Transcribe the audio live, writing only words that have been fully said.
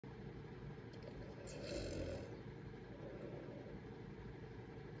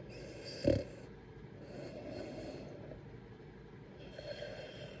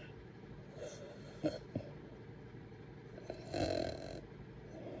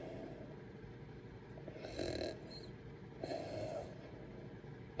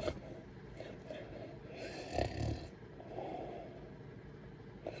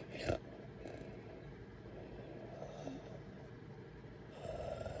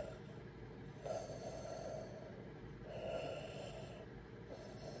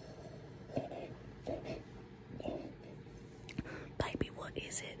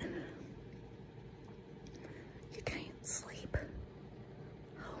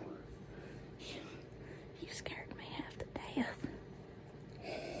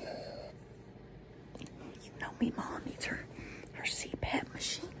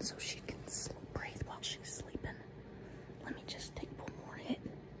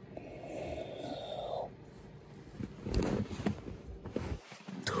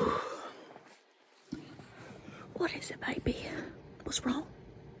was wrong?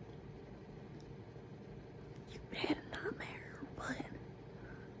 You had a nightmare or what?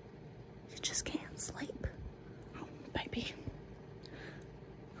 You just can't sleep. Oh, baby.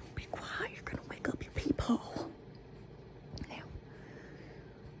 Be quiet. You're gonna wake up your peephole. Now,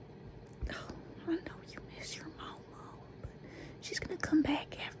 oh, I know you miss your mama, but she's gonna come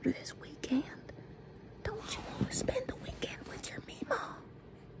back after this weekend. Don't you want to spend the weekend with your meemaw?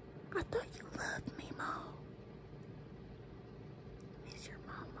 I thought you loved meemaw. Miss your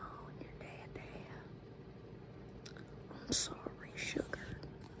mama and your dad. I'm sorry, sugar.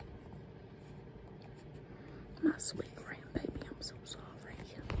 My sweet grandbaby, I'm so sorry.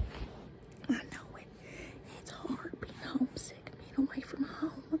 I know it. It's hard being homesick, being away from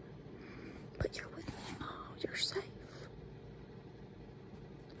home. But you're with meemaw. You're safe.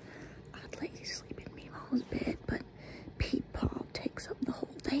 I'd let you sleep in meemaw's bed, but Peepaw takes up the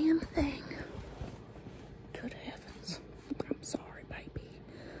whole damn thing. Good heavens. I'm sorry, baby.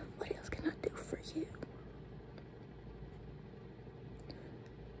 What else can I do for you?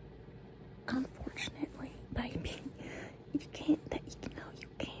 Unfortunately, baby, you can't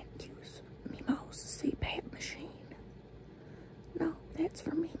use meemaw's CPAP machine. No, that's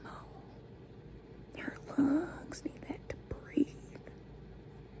for meemaw. Her lungs need that to breathe.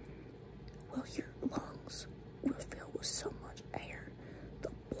 Well, your lungs will fill with so much air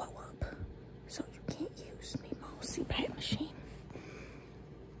they'll blow up, so you can't use meemaw's CPAP machine.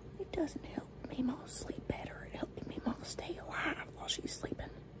 It doesn't help meemaw sleep better. It helps meemaw stay alive while she's sleeping.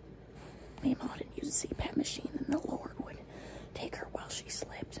 Meemaw didn't use a CPAP machine, and the Lord would take her while she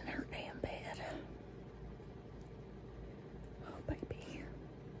slept in her damn bed. Oh, baby.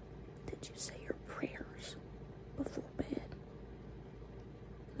 Did you say your prayers before bed?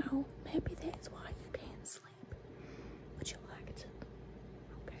 No, maybe that's why you can't sleep. Would you like to?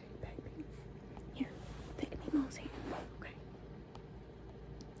 Okay, baby. Here, take meemaw's hand. Okay.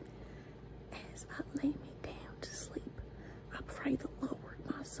 As I lay me down to sleep, I pray the Lord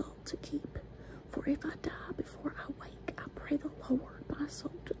my soul to keep. For if I die before I wake, I pray the Lord my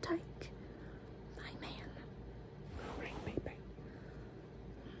soul to take. Amen. All right, baby.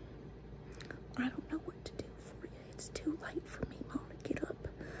 I don't know what to do for you. It's too late for Meemaw to get up.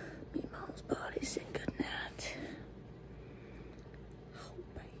 Meemaw's body said good night. Oh,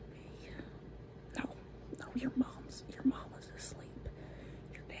 baby. No, your mama's asleep.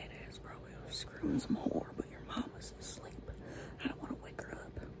 Your dad has probably screwing some whore, but your mama's asleep. I don't want to wake her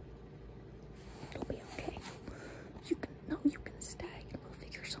up. It'll be okay. You can stay and we'll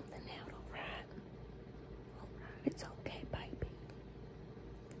figure something out, alright? Alright, it's okay, baby.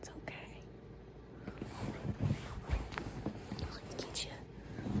 It's okay. Let's get you.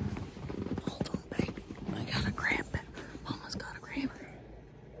 Hold on, baby. I gotta grab it. Mama's gotta grab her.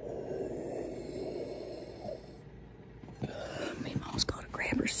 Meemaw's gotta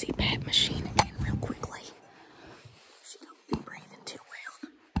grab her CPAP machine again real quickly. She don't be breathing too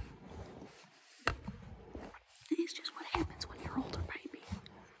well. It's just what happens when you're older, baby.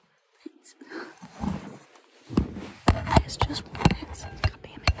 God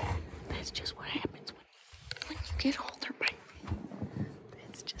damn it. That's just what happens when you get older, baby.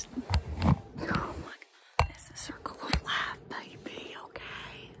 That's just, oh my God. That's the circle of life, baby,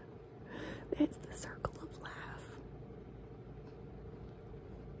 okay? That's the circle of life.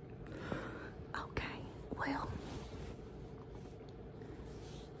 Okay, well,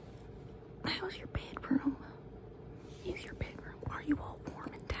 how's your bedroom? Is your bedroom, are you all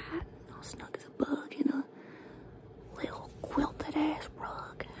warm and tight, all snug as a bug in a little quilted ass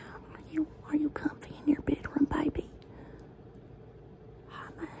rug? Are you comfy in your bedroom, baby?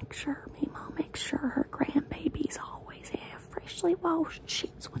 Meemaw makes sure her grandbabies always have freshly washed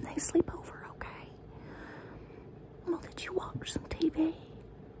sheets when they sleep over, okay? Well, did you watch some TV? You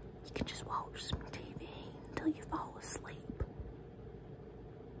can just watch some TV until you fall asleep.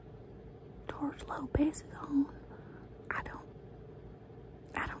 George Lopez is on.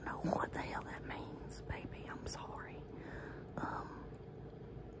 I don't know what the hell that means, baby. I'm sorry.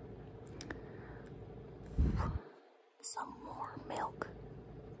 Some more milk.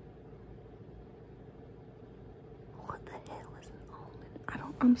 What the hell is an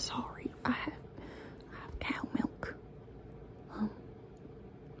almond? I'm sorry. I have cow milk.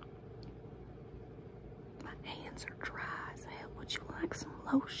 My hands are dry as hell. Would you like some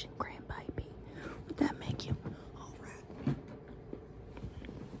lotion, grandbaby? Would that make you alright?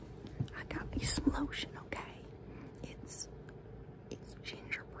 I got me some lotion, okay? It's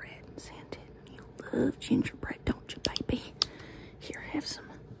gingerbread scented. You love gingerbread, don't you, baby? Here, have some.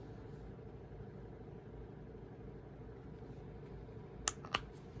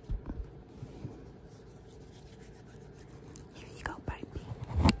 Here you go,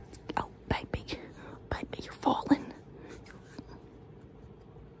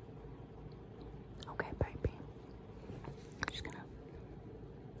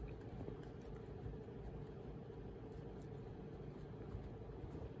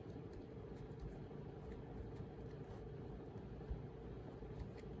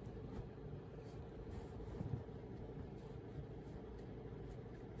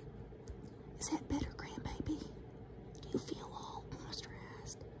 that better, grandbaby? Do you feel all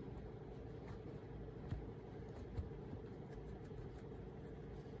moisturized?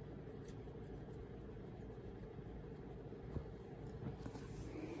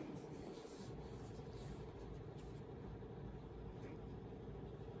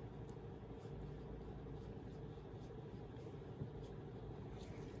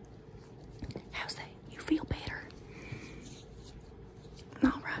 How's that? You feel better?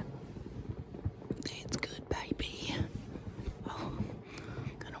 All right. That's good, baby. Oh,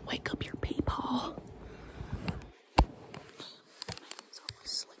 gonna wake up your peepaw. He's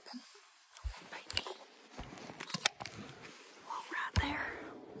always sleeping. Baby. All right there.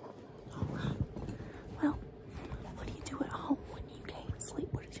 All right. Well, what do you do at home when you can't sleep?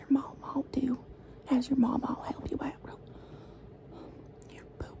 What does your mama do? How's your mama help you out? Your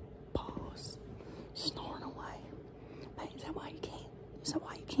poop paws snoring away. Hey, is that why you can't? Is that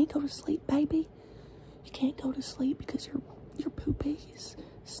why you can't go to sleep, baby? You can't go to sleep because your poopee is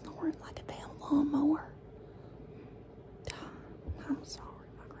snoring like a damn lawnmower. I'm sorry,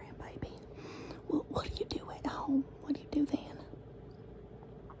 my grandbaby. Well, what do you do at home? What do you do then?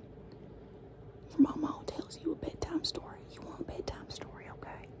 Your mama tells you a bedtime story. You want a bedtime story,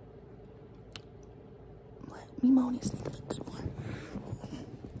 okay? Let me Moni's think of a good one.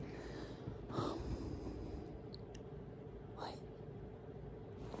 Wait.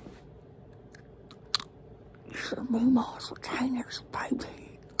 Your meemaw's retainers,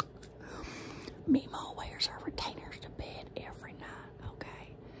 baby. Meemaw wears her retainers to bed every night,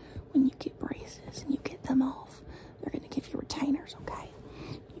 okay? When you get braces and you get them off, they're gonna give you retainers, okay?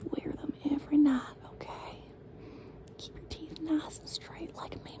 You wear them every night, okay? Keep your teeth nice and straight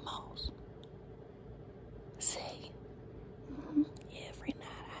like Meemaw's. See? Every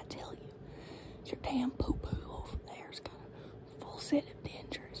night, I tell you, your damn poo-poo over there's got a full set of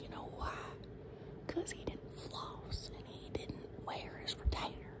dentures. You know why? Because he didn't floss and he didn't wear his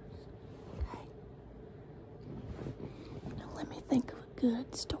retainers. Okay? Now let me think of a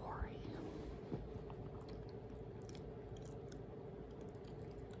good story.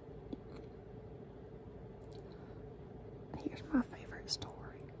 Here's my favorite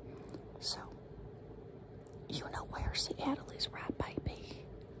story. So, you know where Seattle is, right, baby?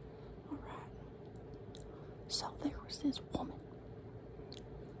 Alright. So there was this woman,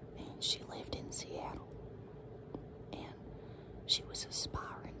 and she lived in Seattle, and she was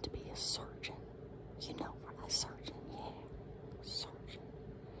aspiring to be a surgeon. You know, a surgeon, yeah, surgeon.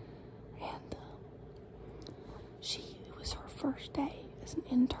 And it was her first day as an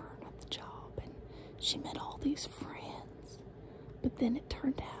intern at the job, and she met all these friends. But then it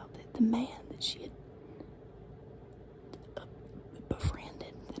turned out that the man that she had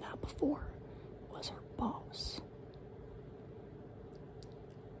befriended the night before was her boss.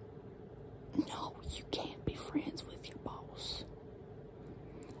 No, you can't be friends with your boss.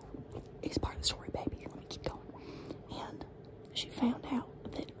 It's part of the story, baby. Let me keep going. And she found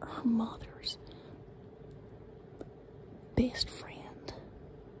out that her mother's best friend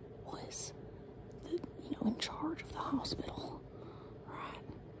was, in charge of the hospital. Right?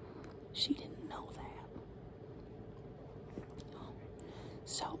 She didn't know that.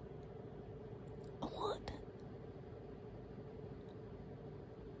 So, what?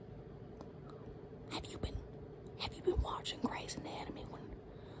 Have you been watching Grey's Anatomy?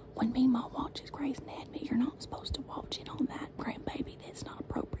 When meemaw watches Grey's Anatomy, you're not supposed to watch it on that, grandbaby. That's not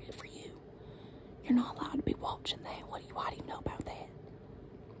appropriate for you. You're not allowed to be watching that. Why do you know about that?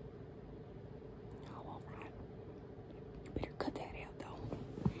 Oh, alright. You better cut that out,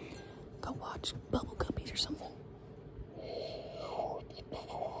 though. Go watch Bubble Guppies or something.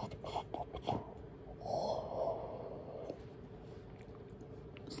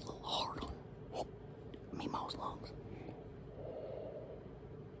 It's a little hard on Meemaw's lungs.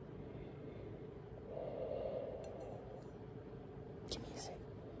 Give me a sec.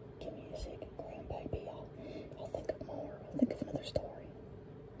 Give me a second, grandbaby. I'll think of more. I'll think of another story.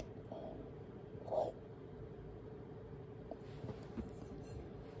 What?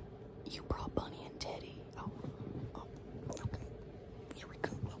 You brought Bunny and Teddy. Oh, okay. Here we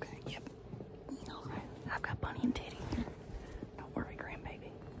go. Okay, yep. Alright, I've got Bunny and Teddy here. Don't worry,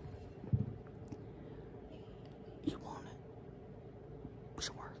 grandbaby. You want it?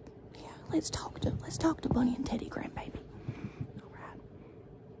 Sure. Yeah, let's talk to Bunny and Teddy, grandbaby. Alright.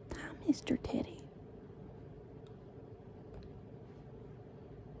 Hi, Mr. Teddy.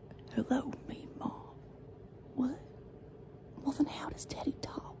 Hello, meemaw. What? Well, then how does Teddy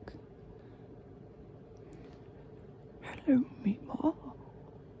talk? Hello, meemaw.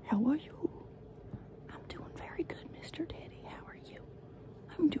 How are you? I'm doing very good, Mr. Teddy. How are you?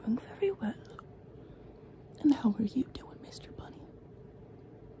 I'm doing very well. are you doing, Mr. Bunny?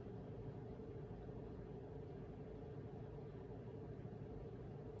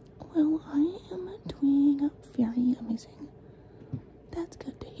 Well, I am doing very amazing. That's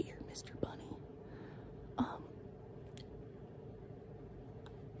good to hear, Mr. Bunny.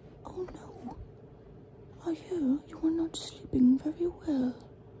 Oh no. Oh yeah, you are not sleeping very well.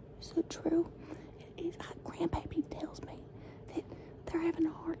 Is that true? It is. Grandbaby tells me that they're having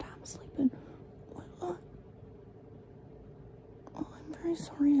a hard time sleeping. Well, I'm very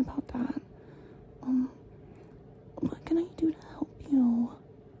sorry about that. What can I do to help you?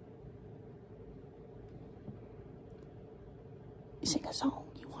 Sing a song.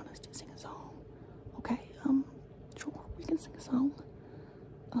 You want us to sing a song? Okay, sure, we can sing a song.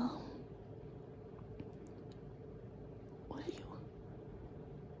 What are you?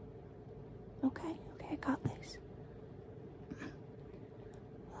 Okay, I got this.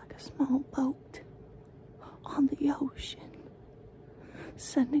 Like a small boat on the ocean.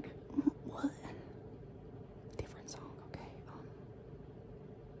 Sending what? Different song, okay.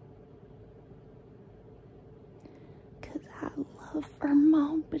 'Cause I love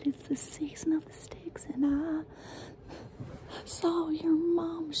Vermont, but it's the season of the sticks, and I saw your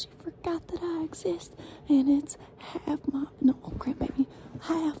mom. She forgot that I exist, and it's half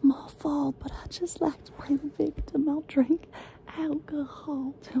my fault. But I just like to play the victim. I'll drink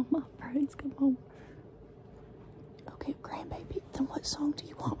alcohol till my friends come home. Okay, grandbaby, then what song do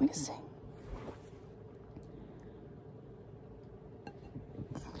you want me to sing?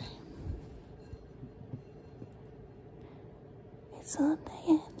 Okay. It's Sunday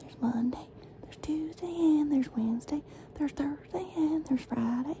and there's Monday, there's Tuesday and there's Wednesday, there's Thursday and there's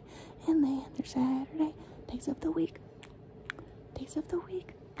Friday, and then there's Saturday. Days of the week, days of the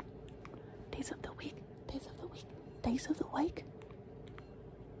week, days of the week, days of the week, days of the week.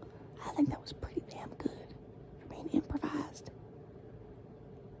 I think that was pretty damn good for being improvised.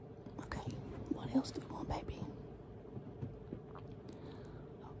 Okay, what else do you want, baby?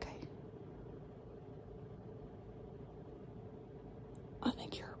 Okay. I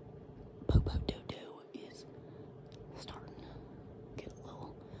think your poo-poo doo-doo is starting to get a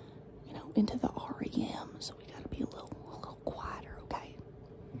little, into the REM, so we gotta be a little quieter, okay?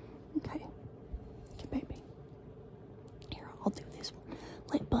 Okay, baby. Here, I'll do this one.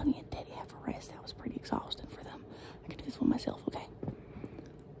 Let Bunny and Teddy have a rest. That was pretty exhausting for them. I can do this one myself, okay?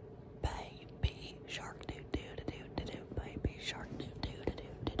 Baby shark doo doo doo doo doo, baby shark doo doo doo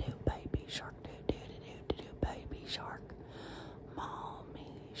doo doo, baby shark doo doo doo doo doo, baby shark.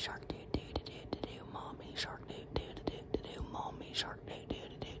 Mommy shark doo doo doo doo doo, mommy shark doo doo doo doo doo, mommy shark doo doo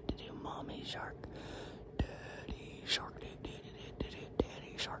doo doo doo, mommy shark. Daddy shark doo doo doo doo doo,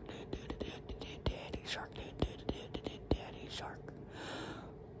 daddy shark doo doo doo doo doo, daddy shark doo doo doo doo doo, daddy shark.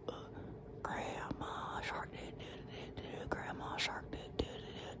 Grandma shark doo doo doo doo, grandma shark doo doo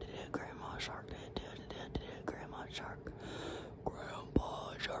doo doo, grandma shark doo doo doo doo, grandma shark.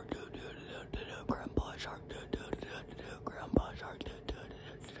 Grandpa shark doo doo doo doo, grandpa shark doo doo doo doo, grandpa shark doo doo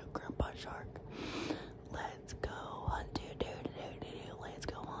doo doo, grandpa shark. Let's go on doo doo doo doo doo, let's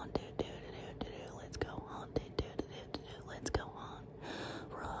go on doo doo doo doo doo, let's go on doo doo doo doo doo, let's go on.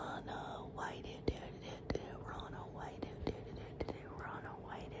 Run away doo doo doo doo, run away doo doo doo doo, run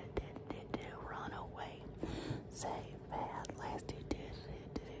away doo doo doo doo, run away. Save that last doo doo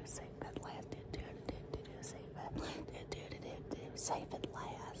doo doo, save that last doo doo doo doo doo, save that last doo doo doo doo, save it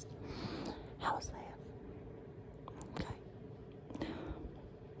last. How was that? Okay.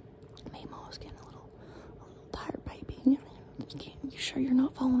 Meemaw's getting a little tired, baby. You sure you're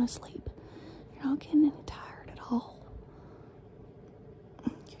not falling asleep? You're not getting any tired at all?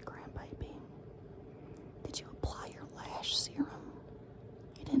 Okay, grandbaby. Did you apply your lash serum?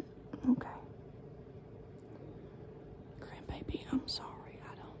 You didn't? Okay. Grandbaby, I'm sorry.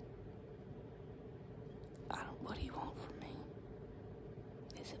 What do you want from me?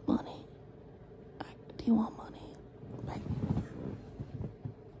 Is it money? Do you want money, baby?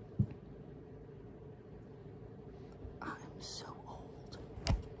 I'm so old.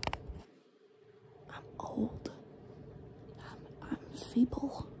 I'm old. I'm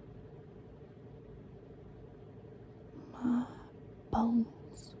feeble. My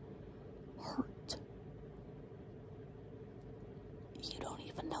bones hurt. You don't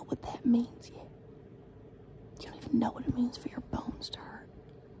even know what that means yet. You don't even know what it means for your bones to hurt.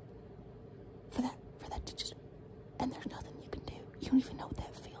 For that to just, and there's nothing you can do. You don't even know what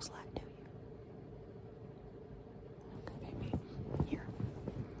that feels like, do you? Okay, baby. Here.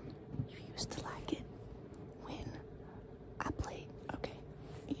 You used to like it when I played. Okay.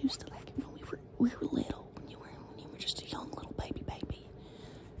 You used to like it when we were little. When you were just a young little baby.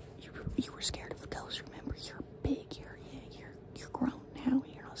 You were scared of the ghosts. Remember, you're big.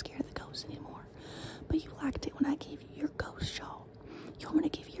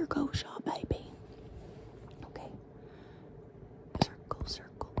 leave your ghost shot, baby. Okay. Circle,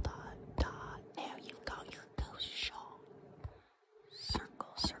 circle, dot, dot. Now you've got your ghost shot.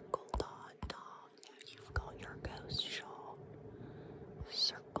 Circle, circle, dot, dot. Now you've got your ghost shot.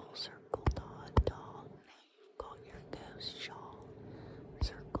 Circle, circle, dot, dot. Now you've got your ghost shot.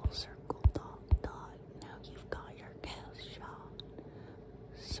 Circle, circle, dot, dot. Now you've got your ghost shot.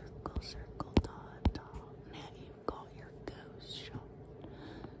 Circle, circle, dot, dot. Now you've got your ghost shot.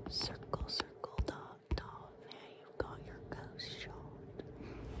 Circle, circle, dot, dot. Now you've got your ghost shot.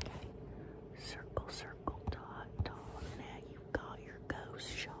 Okay. Circle, circle, dot, dot. Now you've got your ghost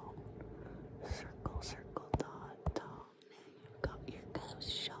shot. Circle, circle, dot, dot. Now you've got your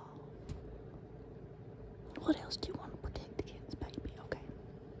ghost shot. What else do you want to protect against, baby? Okay.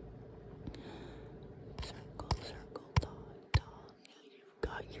 Circle, circle, dot, dot. Now you've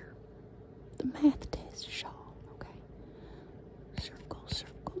got the math test shot. Okay. Circle,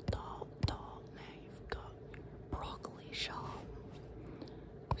 circle, dot, dot. Now you've got broccoli shot.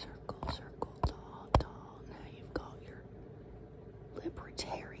 Circle, circle, dot, dot. Now you've got your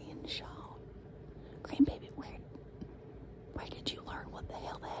libertarian shot. Grandbaby, where did you learn what the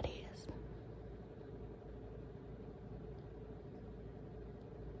hell that is?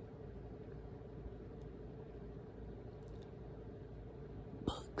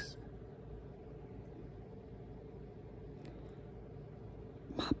 Books.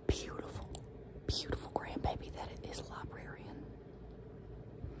 My beautiful, beautiful grandbaby that is a librarian.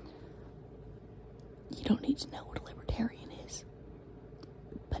 You don't need to know what a libertarian is,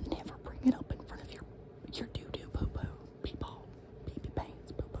 but never bring it up in front of your doo-doo, poo-poo, pee-paw, pee-pee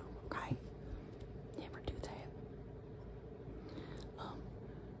pants, poo-poo, okay? Never do that.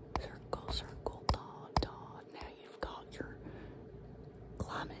 Circle, circle, dot, dot. Now you've got your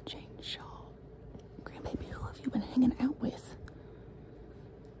climate change shot. Grandbaby, who have you been hanging out with?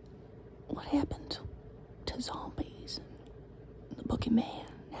 What happened to zombies and the boogeyman?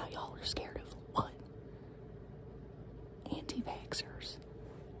 Now y'all are scared of what? Anti-vaxxers.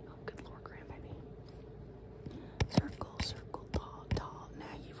 Oh, good Lord, grandbaby. Circle, circle, dot, dot.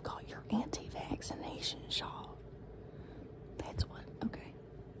 Now you've got your anti-vaccination shot. That's what, okay.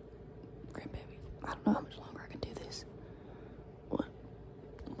 Grandbaby, I don't know how much longer I can do this.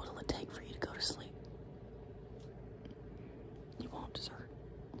 What'll it take for you to go to sleep? You want dessert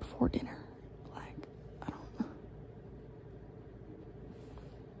before dinner? Like, I don't know.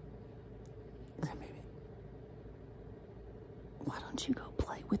 Grandbaby, why don't you go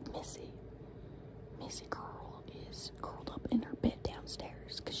play with Missy? Missy girl is curled up in her bed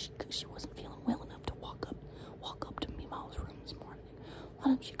downstairs because she wasn't feeling well enough to walk up to meemaw's room this morning. Why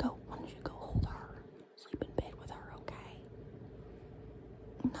don't you go hold her, sleep in bed with her, okay?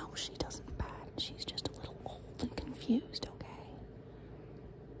 No, she doesn't bite. She's just a little old and confused, okay?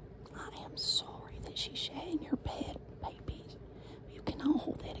 I am sorry that she shat in your bed, baby. You cannot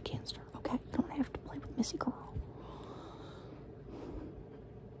hold that against her, okay? You don't have to play with Missy girl.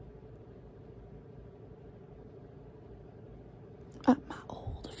 My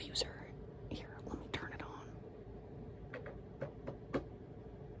old diffuser. Here, let me turn it on.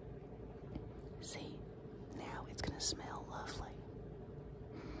 See, now it's gonna smell lovely.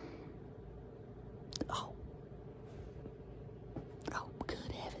 Oh,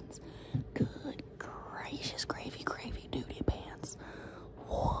 good heavens. Good gracious, gravy, duty pants.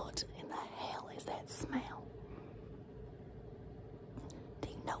 What in the hell is that smell? Do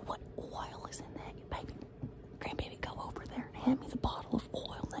you know what oil is in that, baby? Grandbaby, go over there and hand me the bottle of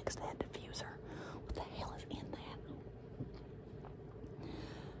oil next to that diffuser. What the hell is in that?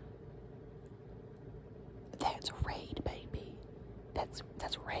 That's Raid, baby. That's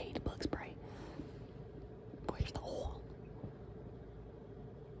Raid bug spray. Where's the oil?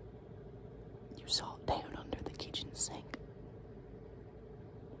 You saw it down under the kitchen sink.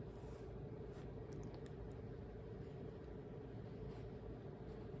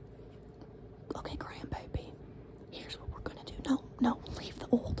 Okay, grandbaby. Here's what we're gonna do. No, leave the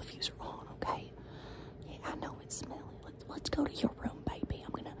oil diffuser on, okay? Yeah, I know it's smelly. Let's go to your room, baby.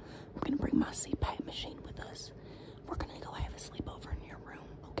 I'm gonna bring my CPAP machine with us. We're gonna go have a sleepover in your room,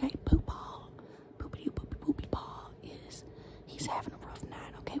 okay? Poopaw, poopy paw he's having a rough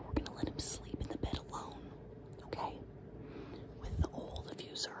night, okay? We're gonna let him sleep in the bed alone, okay? With the oil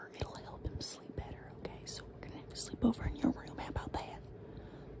diffuser, it'll help him sleep better, okay? So we're gonna have a sleepover in your room.